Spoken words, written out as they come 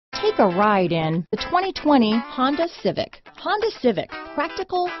Take a ride in the 2020 Honda Civic. Honda Civic,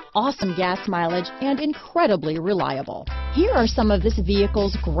 practical, awesome gas mileage, and incredibly reliable. Here are some of this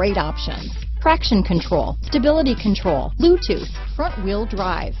vehicle's great options: traction control, stability control, Bluetooth, front wheel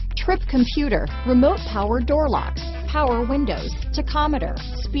drive, trip computer, remote power door locks, power windows, tachometer,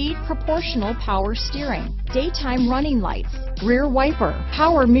 speed proportional power steering, daytime running lights, rear wiper,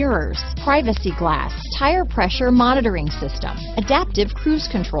 power mirrors, privacy glass, tire pressure monitoring system, adaptive cruise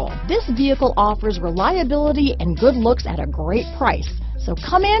control. This vehicle offers reliability and good looks at a great price. So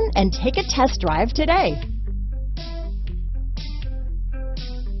come in and take a test drive today.